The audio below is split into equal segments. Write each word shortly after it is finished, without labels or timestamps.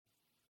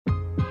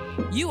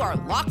You are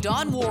Locked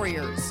On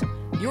Warriors,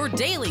 your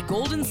daily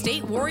Golden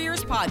State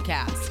Warriors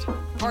podcast.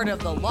 Part of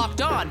the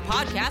Locked On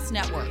Podcast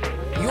Network,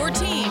 your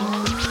team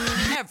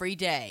every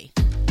day.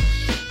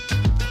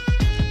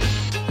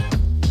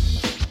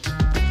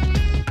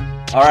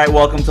 All right,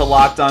 welcome to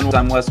Locked On.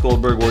 I'm Wes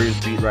Goldberg, Warriors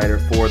beat writer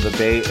for the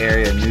Bay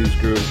Area News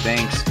Group.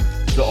 Thanks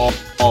to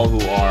all who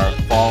are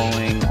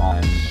following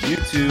on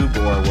YouTube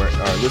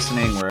or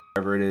listening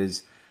wherever it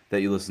is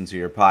that you listen to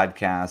your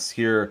podcasts.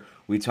 Here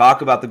we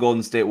talk about the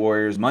Golden State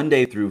Warriors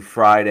Monday through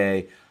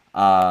Friday,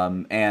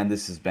 and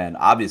this has been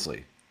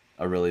obviously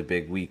a really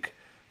big week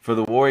for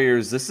the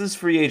Warriors. This is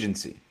free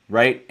agency,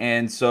 right?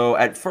 And so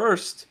at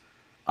first,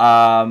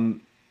 a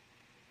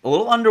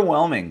little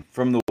underwhelming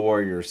from the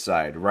Warriors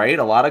side, right?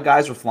 A lot of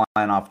guys were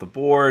flying off the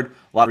board.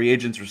 A lot of free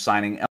agents were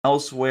signing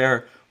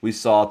elsewhere. We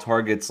saw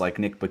targets like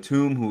Nick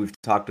Batum, who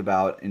we've talked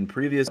about in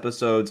previous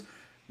episodes,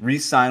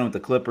 re-sign with the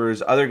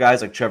Clippers. Other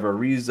guys like Trevor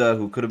Ariza,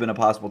 who could have been a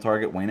possible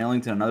target. Wayne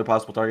Ellington, another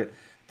possible target.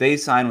 They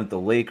sign with the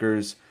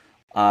Lakers.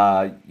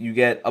 You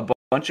get a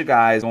bunch of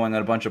guys going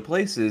at a bunch of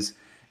places,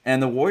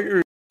 and the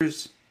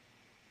Warriors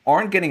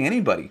aren't getting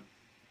anybody.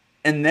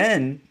 And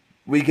then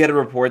we get a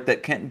report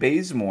that Kent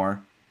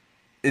Bazemore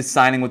is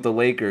signing with the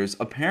Lakers,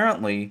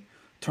 apparently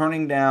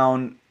turning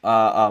down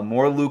a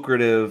more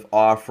lucrative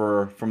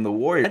offer from the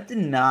Warriors. That did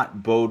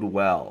not bode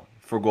well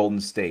for Golden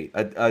State,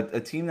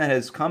 a team that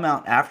has come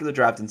out after the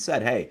draft and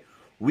said, hey,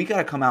 we got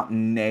to come out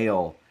and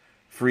nail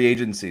free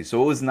agency.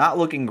 So it was not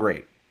looking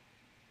great.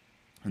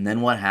 And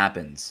then what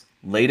happens?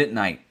 Late at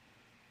night,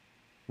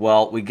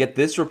 well, we get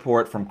this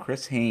report from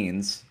Chris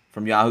Haynes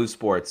from Yahoo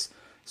Sports.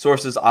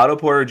 Sources, Otto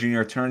Porter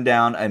Jr. turned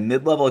down a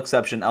mid-level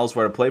exception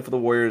elsewhere to play for the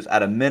Warriors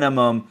at a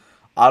minimum.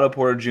 Otto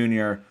Porter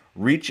Jr.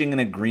 reaching an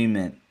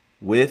agreement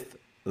with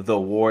the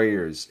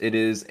Warriors. It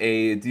is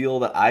a deal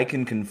that I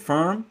can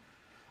confirm,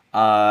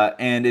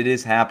 and it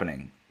is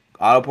happening.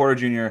 Otto Porter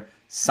Jr.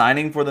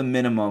 signing for the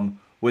minimum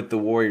with the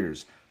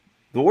Warriors.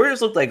 The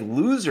Warriors looked like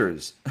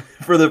losers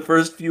for the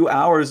first few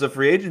hours of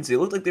free agency. It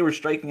looked like they were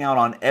striking out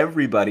on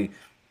everybody.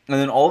 And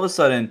then all of a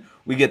sudden,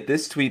 we get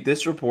this tweet,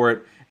 this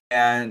report,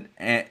 and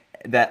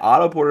that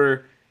Otto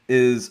Porter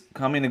is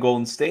coming to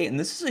Golden State. And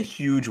this is a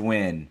huge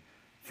win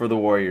for the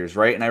Warriors,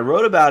 right? And I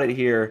wrote about it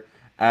here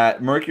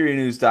at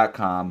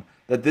mercurynews.com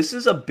that this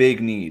is a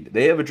big need.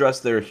 They have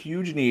addressed their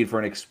huge need for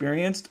an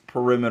experienced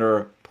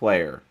perimeter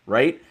player,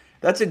 right?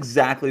 That's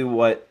exactly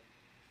what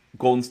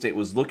Golden State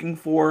was looking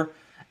for,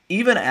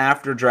 even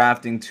after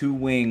drafting two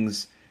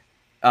wings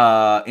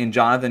in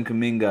Jonathan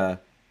Kuminga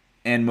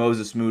and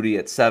Moses Moody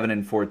at 7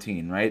 and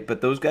 14, right?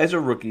 But those guys are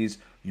rookies.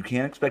 You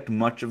can't expect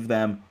much of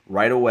them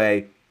right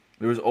away.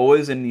 There was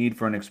always a need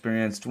for an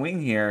experienced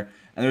wing here,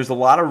 and there's a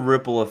lot of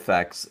ripple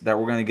effects that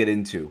we're going to get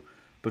into.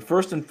 But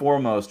first and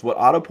foremost, what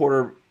Otto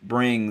Porter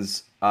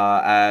brings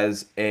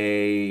as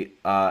a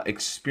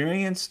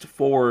experienced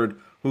forward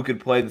who could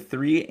play the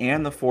 3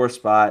 and the 4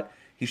 spot.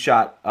 He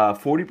shot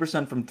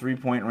 40% from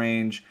three-point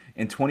range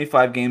in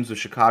 25 games with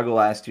Chicago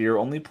last year.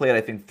 Only played,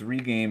 I think, 3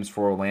 games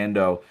for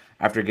Orlando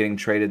after getting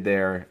traded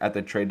there at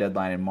the trade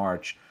deadline in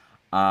March.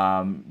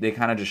 They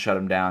kind of just shut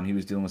him down. He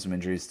was dealing with some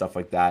injuries, stuff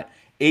like that.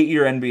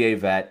 8-year NBA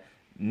vet,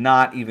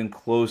 not even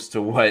close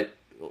to what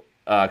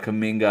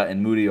Kuminga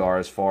and Moody are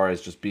as far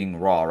as just being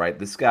raw, right?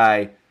 This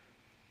guy,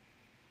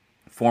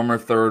 former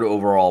 3rd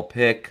overall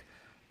pick.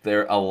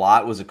 A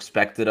lot was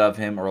expected of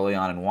him early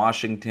on in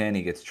Washington.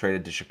 He gets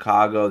traded to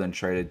Chicago, then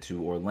traded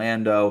to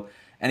Orlando.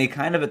 And he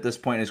kind of, at this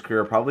point in his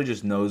career, probably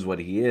just knows what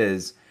he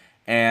is.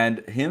 And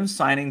him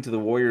signing to the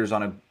Warriors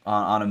on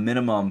a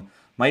minimum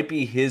might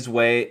be his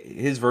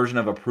version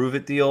of a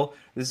prove-it deal.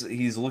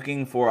 He's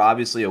looking for,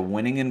 obviously, a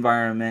winning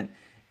environment.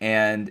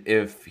 And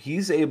if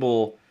he's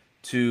able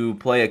to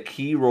play a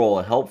key role,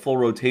 a helpful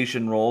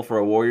rotation role for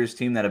a Warriors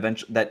team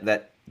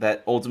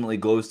that ultimately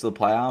goes to the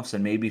playoffs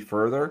and maybe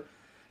further,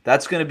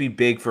 that's going to be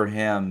big for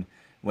him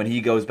when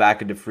he goes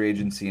back into free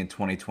agency in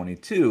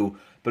 2022.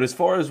 But as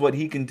far as what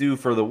he can do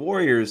for the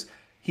Warriors,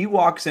 he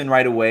walks in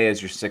right away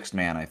as your 6th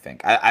man, I think.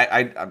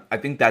 I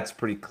think that's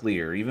pretty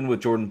clear. Even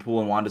with Jordan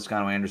Poole and Juan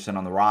Toscano-Anderson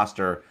on the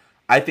roster,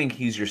 I think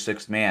he's your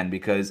 6th man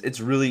because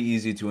it's really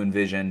easy to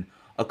envision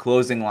a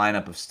closing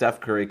lineup of Steph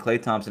Curry, Klay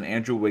Thompson,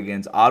 Andrew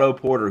Wiggins, Otto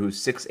Porter, who's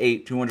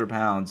 6'8", 200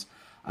 pounds,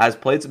 has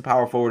played some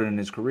power forward in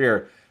his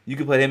career. You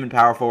could play him in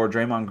power forward,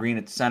 Draymond Green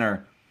at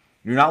center.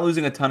 You're not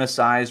losing a ton of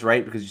size,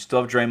 right? Because you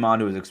still have Draymond,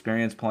 who has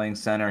experience playing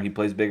center. He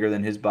plays bigger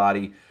than his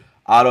body.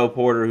 Otto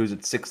Porter, who's at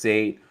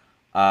 6'8",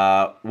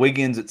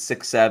 Wiggins at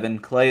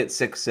 6'7", Klay at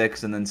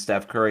 6'6", and then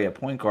Steph Curry at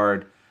point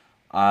guard.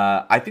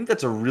 I think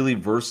that's a really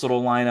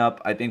versatile lineup.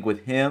 I think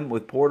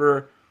with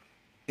Porter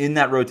in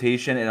that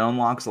rotation, it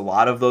unlocks a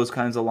lot of those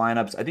kinds of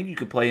lineups. I think you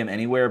could play him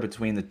anywhere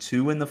between the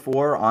 2 and the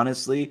 4,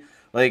 honestly.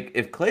 Like,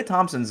 if Klay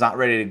Thompson's not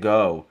ready to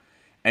go,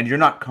 and you're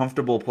not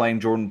comfortable playing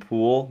Jordan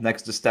Poole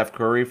next to Steph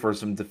Curry for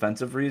some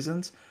defensive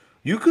reasons,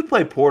 You could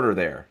play Porter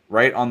there,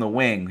 right, on the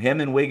wing. Him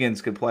and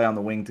Wiggins could play on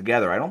the wing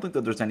together. I don't think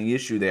that there's any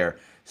issue there.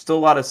 Still a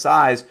lot of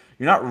size.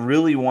 You're not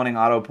really wanting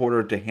Otto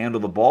Porter to handle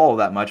the ball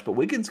that much, but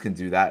Wiggins can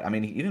do that. I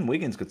mean, even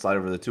Wiggins could slide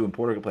over the 2 and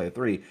Porter could play the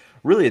 3.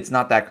 Really, it's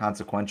not that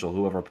consequential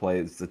whoever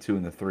plays the 2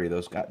 and the 3.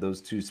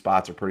 Those 2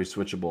 spots are pretty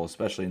switchable,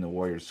 especially in the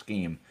Warriors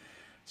scheme.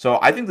 So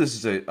I think this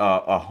is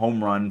a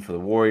home run for the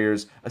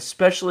Warriors,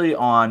 especially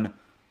on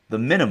the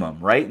minimum,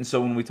 right? And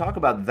so when we talk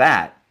about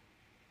that,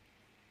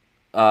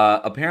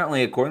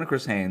 apparently, according to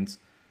Chris Haynes,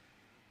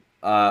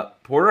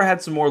 Porter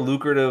had some more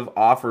lucrative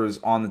offers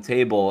on the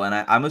table, and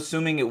I'm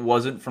assuming it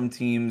wasn't from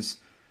teams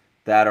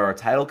that are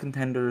title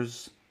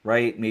contenders,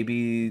 right?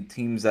 Maybe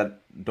teams that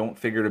don't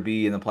figure to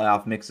be in the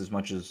playoff mix as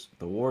much as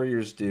the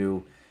Warriors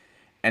do.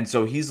 And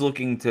so he's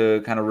looking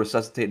to kind of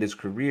resuscitate his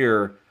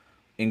career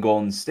in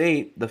Golden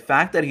State. The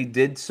fact that he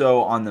did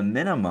so on the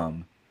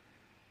minimum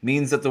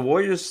means that the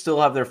Warriors still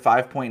have their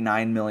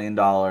 $5.9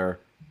 million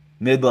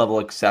mid-level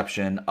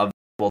exception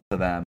available to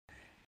them.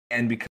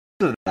 And because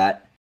of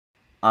that,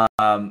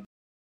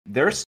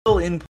 they're still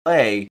in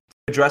play to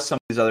address some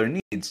of these other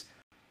needs.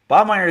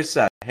 Bob Myers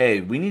said,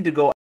 hey, we need to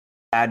go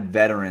add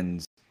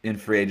veterans in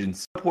free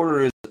agency.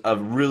 Porter is a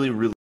really,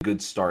 really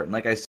good start. And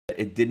like I said,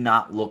 it did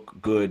not look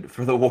good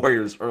for the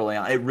Warriors early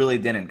on. It really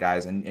didn't,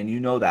 guys. And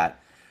you know that.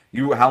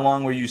 How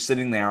long were you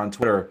sitting there on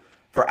Twitter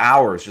for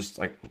hours just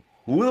like,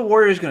 who are the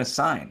Warriors going to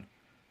sign,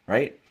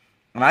 right?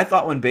 And I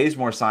thought when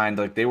Bazemore signed,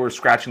 like they were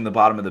scratching the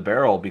bottom of the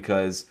barrel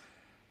because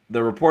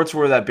the reports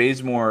were that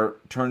Bazemore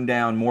turned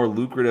down more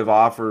lucrative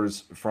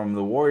offers from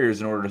the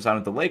Warriors in order to sign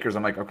with the Lakers.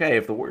 I'm like, okay,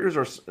 if the Warriors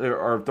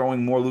are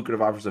throwing more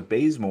lucrative offers at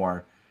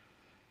Bazemore,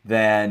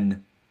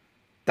 then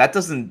that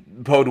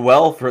doesn't bode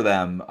well for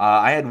them.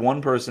 I had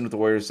one person with the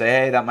Warriors say,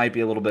 hey, that might be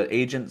a little bit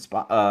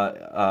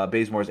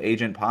Bazemore's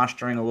agent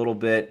posturing a little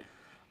bit.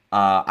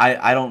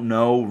 I don't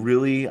know,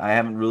 really. I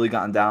haven't really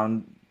gotten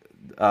down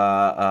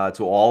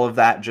to all of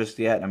that just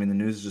yet. I mean, the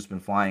news has just been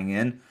flying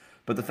in.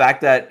 But the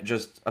fact that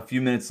just a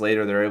few minutes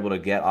later they're able to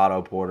get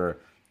Otto Porter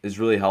is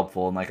really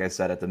helpful. And like I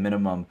said, at the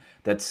minimum,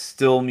 that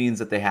still means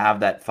that they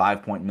have that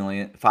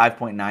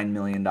 $5.9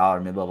 million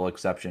mid-level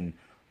exception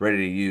ready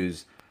to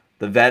use.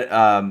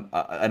 The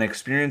an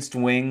experienced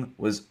wing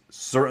was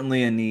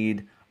certainly a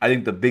need. I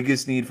think the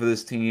biggest need for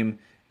this team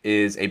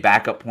is a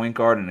backup point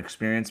guard, an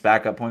experienced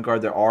backup point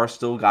guard. There are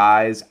still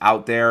guys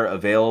out there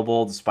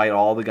available, despite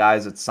all the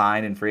guys that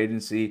signed in free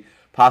agency.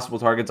 Possible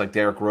targets like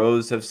Derrick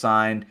Rose have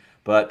signed,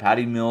 but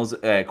Patty Mills,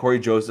 Corey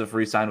Joseph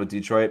re-signed with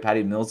Detroit.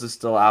 Patty Mills is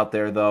still out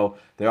there, though.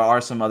 There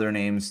are some other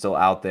names still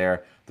out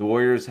there. The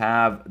Warriors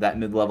have that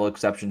mid-level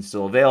exception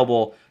still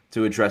available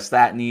to address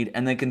that need,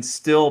 and they can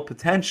still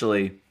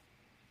potentially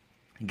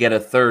get a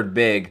third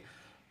big.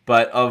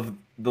 But on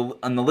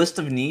the list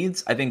of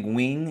needs, I think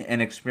wing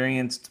and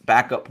experienced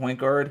backup point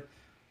guard,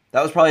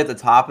 that was probably at the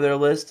top of their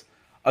list.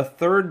 A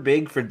third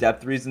big for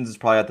depth reasons is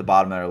probably at the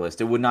bottom of their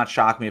list. It would not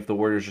shock me if the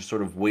Warriors just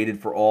sort of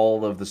waited for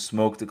all of the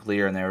smoke to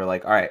clear and they were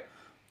like, all right,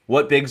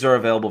 what bigs are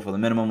available for the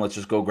minimum? Let's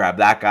just go grab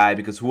that guy,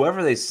 because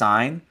whoever they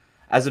sign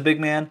as a big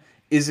man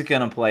isn't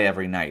going to play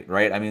every night,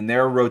 right? I mean,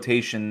 their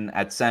rotation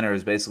at center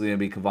is basically going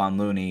to be Kevon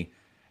Looney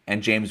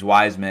and James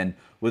Wiseman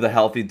with a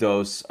healthy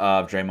dose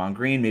of Draymond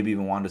Green, maybe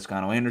even Juan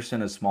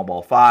Toscano-Anderson as small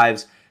ball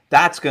fives.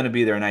 That's going to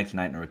be their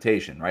night-to-night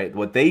rotation, right?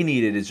 What they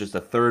needed is just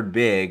a third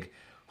big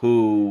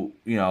who,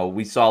 you know,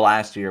 we saw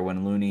last year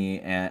when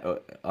Looney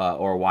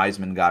or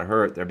Wiseman got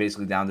hurt. They're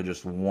basically down to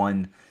just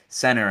one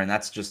center, and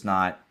that's just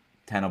not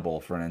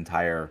tenable for an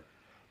entire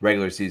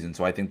regular season.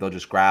 So I think they'll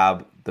just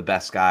grab the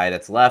best guy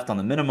that's left on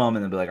the minimum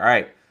and then be like, all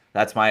right,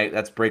 that's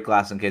break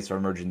glass in case of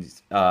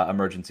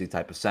emergency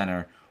type of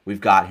center.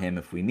 We've got him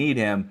if we need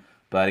him.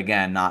 But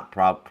again,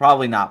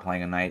 probably not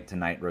playing a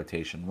night-to-night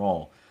rotation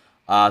role.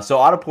 So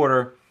Otto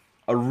Porter,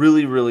 a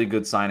really, really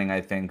good signing, I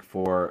think,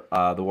 for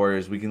the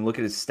Warriors. We can look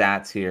at his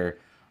stats here.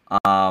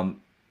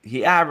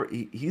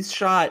 He's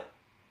shot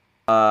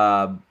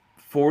over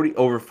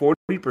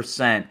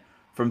 40%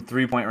 from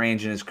three-point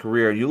range in his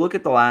career. You look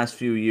at the last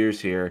few years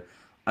here,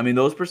 I mean,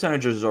 those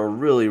percentages are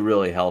really,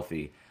 really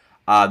healthy.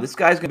 This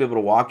guy's going to be able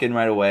to walk in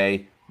right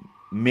away,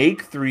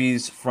 make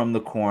threes from the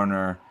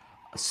corner,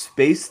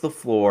 space the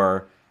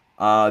floor,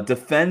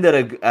 defend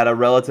at a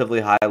relatively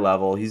high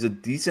level. He's a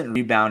decent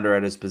rebounder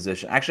at his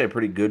position. Actually, a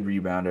pretty good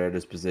rebounder at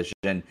his position.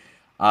 You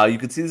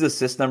can see his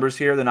assist numbers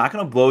here. They're not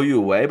going to blow you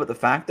away, but the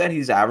fact that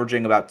he's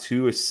averaging about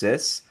 2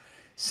 assists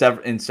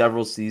in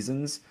several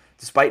seasons,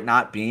 despite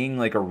not being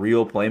like a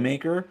real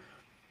playmaker,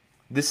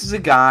 this is a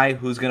guy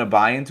who's going to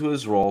buy into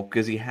his role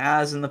because he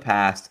has in the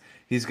past.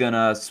 He's going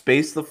to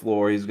space the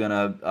floor. He's going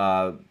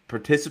to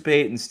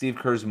participate in Steve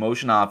Kerr's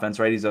motion offense,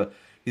 right? He's a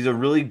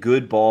really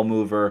good ball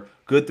mover,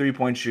 good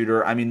three-point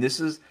shooter. I mean,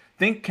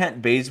 think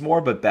Kent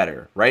Bazemore, but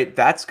better, right?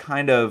 That's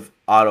kind of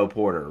Otto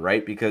Porter,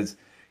 right? Because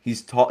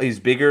he's tall, he's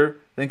bigger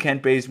than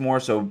Kent Bazemore,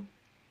 so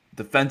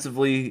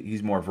defensively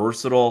he's more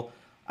versatile.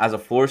 As a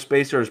floor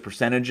spacer, his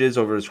percentages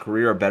over his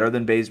career are better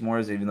than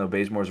Bazemore's, even though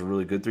Bazemore's a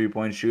really good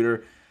three-point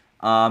shooter.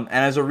 And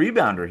as a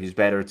rebounder, he's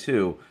better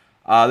too.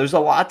 There's a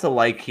lot to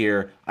like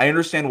here. I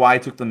understand why he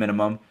took the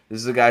minimum. This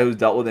is a guy who's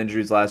dealt with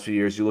injuries the last few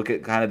years. You look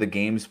at kind of the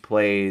games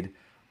played.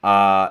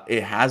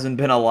 It hasn't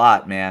been a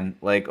lot, man.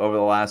 Like over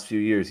the last few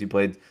years, he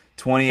played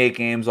 28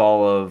 games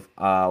all of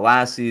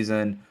last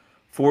season,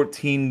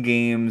 14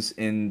 games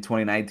in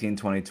 2019,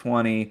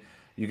 2020.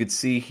 You could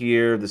see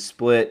here the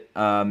split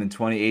in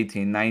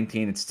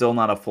 2018-19. It's still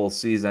not a full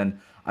season.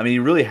 I mean, he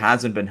really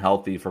hasn't been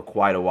healthy for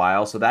quite a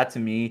while. So that to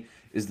me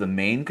is the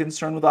main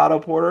concern with Otto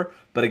Porter.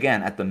 But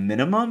again, at the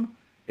minimum,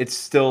 it's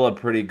still a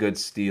pretty good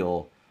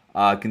steal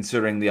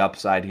considering the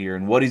upside here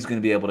and what he's going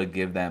to be able to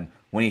give them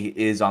when he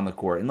is on the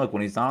court. And look,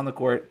 when he's not on the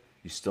court,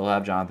 you still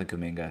have Jonathan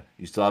Kuminga.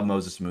 You still have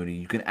Moses Moody.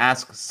 You can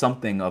ask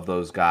something of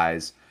those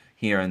guys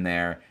here and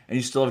there. And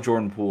you still have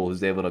Jordan Poole,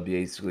 who's able to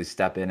basically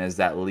step in as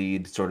that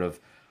lead sort of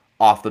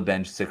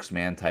off-the-bench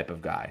six-man type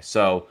of guy.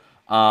 So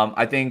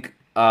I think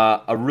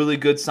a really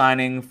good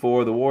signing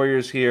for the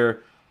Warriors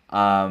here.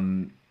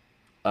 And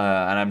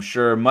I'm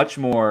sure much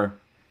more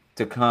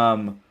to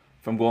come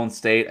from Golden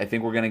State. I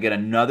think we're going to get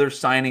another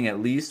signing at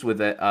least with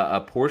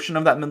a portion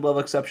of that mid-level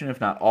exception, if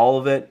not all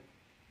of it,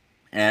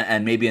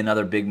 and maybe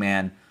another big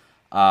man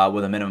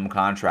with a minimum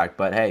contract.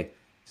 But hey,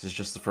 this is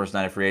just the first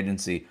night of free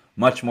agency.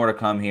 Much more to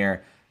come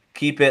here.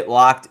 Keep it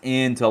locked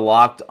in to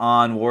Locked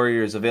On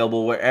Warriors,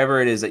 available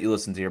wherever it is that you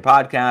listen to your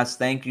podcast.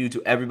 Thank you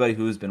to everybody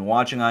who's been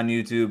watching on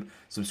YouTube.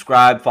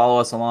 Subscribe, follow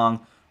us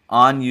along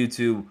on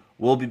YouTube.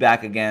 We'll be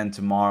back again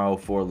tomorrow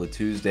for La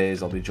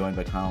Tuesdays. I'll be joined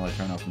by Connor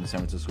Letourneau from the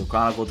San Francisco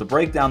Chronicle to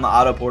break down the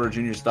Otto Porter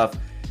Jr. stuff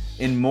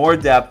in more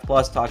depth,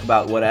 plus talk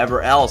about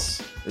whatever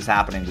else is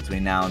happening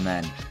between now and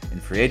then in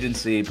free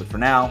agency. But for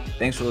now,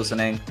 thanks for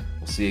listening.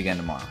 We'll see you again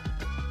tomorrow.